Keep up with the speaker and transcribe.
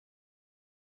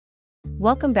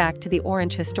Welcome back to the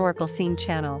Orange Historical Scene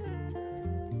channel.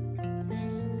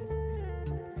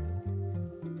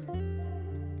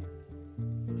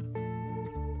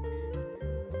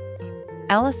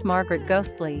 Alice Margaret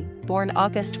Ghostley, born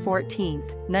August 14,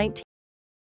 19,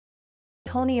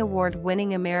 Tony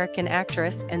Award-winning American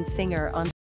actress and singer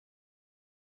on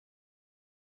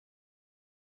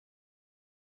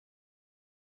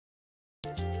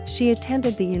She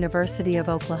attended the University of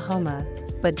Oklahoma,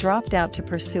 but dropped out to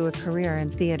pursue a career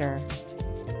in theater.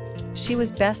 She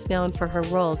was best known for her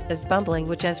roles as Bumbling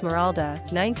with Esmeralda,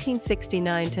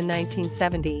 1969 to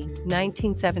 1970,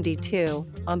 1972,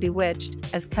 on Bewitched,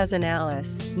 as Cousin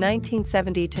Alice,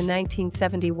 1970 to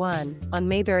 1971, on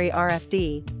Mayberry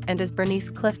R.F.D, and as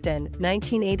Bernice Clifton,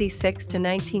 1986 to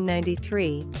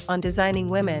 1993, on Designing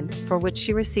Women, for which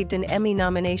she received an Emmy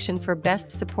nomination for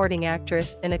Best Supporting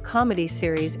Actress in a Comedy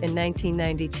Series in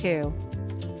 1992.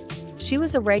 She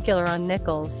was a regular on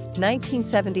Nichols,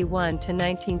 1971 to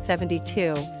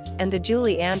 1972, and The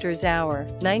Julie Andrews Hour,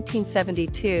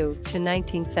 1972 to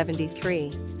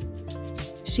 1973.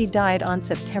 She died on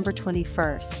September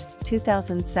 21,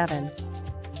 2007.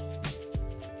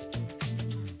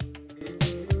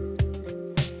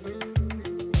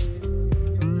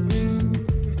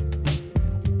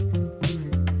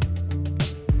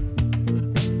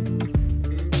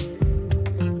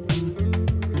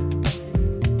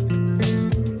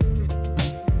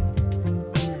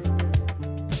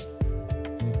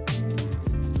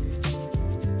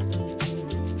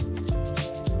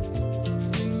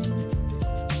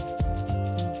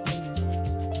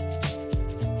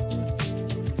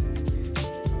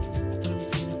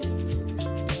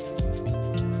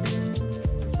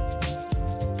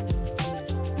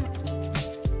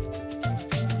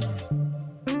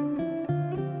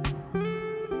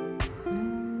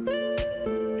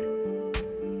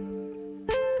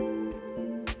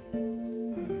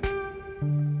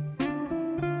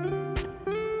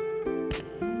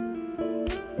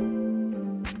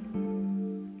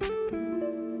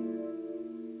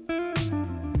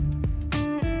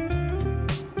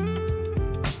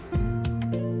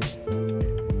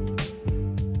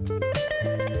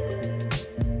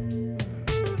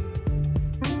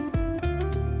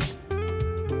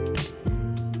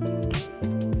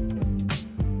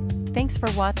 Thanks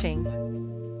for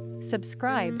watching.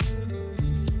 Subscribe.